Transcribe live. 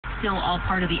still all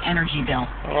part of the energy bill.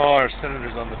 Oh, our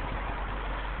senator's on the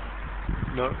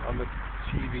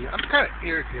TV. I'm kind of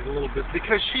irritated a little bit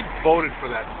because she voted for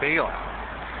that bailout.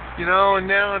 You know, and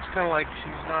now it's kind of like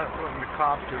she's not wanting to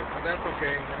cop to it. But that's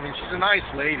okay. I mean, she's a nice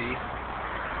lady.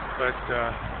 But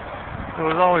there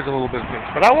was always a little bit of things.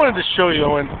 But I wanted to show you,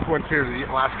 I went here to the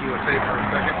Alaska USA for a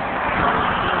second.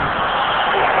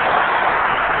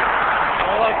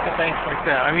 I like the banks like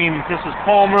that. I mean, this is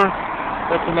Palmer.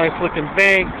 That's a nice looking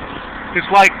bank. It's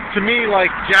like, to me,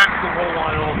 like Jackson Hole,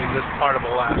 Wyoming, this part of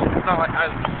Alaska. It's not like,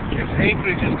 its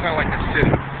Anchorage is kind of like a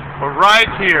city. But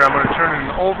right here, I'm going to turn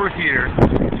it over here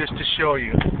just to show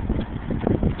you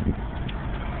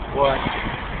what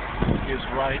is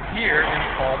right here in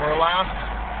Palmer, Alaska.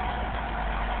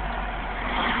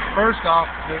 First off,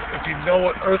 if you know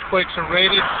what earthquakes are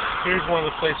rated, here's one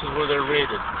of the places where they're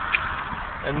rated.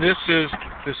 And this is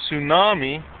the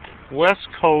Tsunami West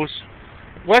Coast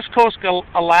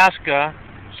Alaska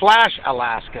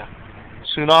 /Alaska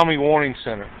Tsunami Warning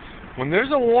Center. When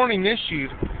there's a warning issued,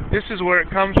 this is where it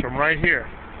comes from, right here,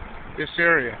 this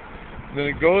area. And then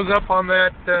it goes up on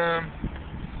that,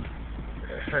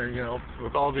 you know,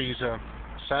 with all these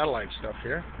satellite stuff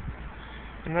here,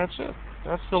 and that's it.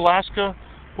 That's the West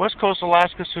Coast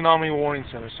Alaska Tsunami Warning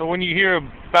Center. So when you hear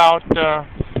about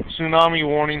tsunami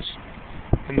warnings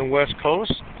in the West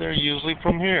Coast, they're usually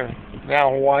from here.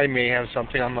 Now Hawaii may have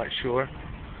something, I'm not sure.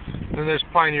 Then there's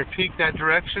Pioneer Peak that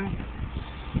direction.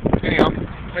 Anyhow,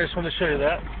 I just want to show you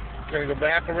that. I'm going to go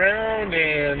back around,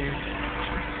 and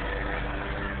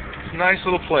it's a nice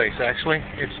little place, actually.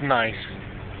 It's nice.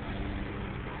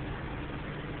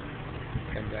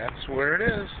 And that's where it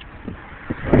is.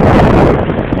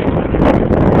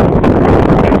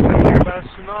 Next time you hear about a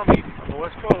tsunami on the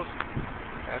West Coast,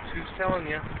 that's who's telling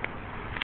you.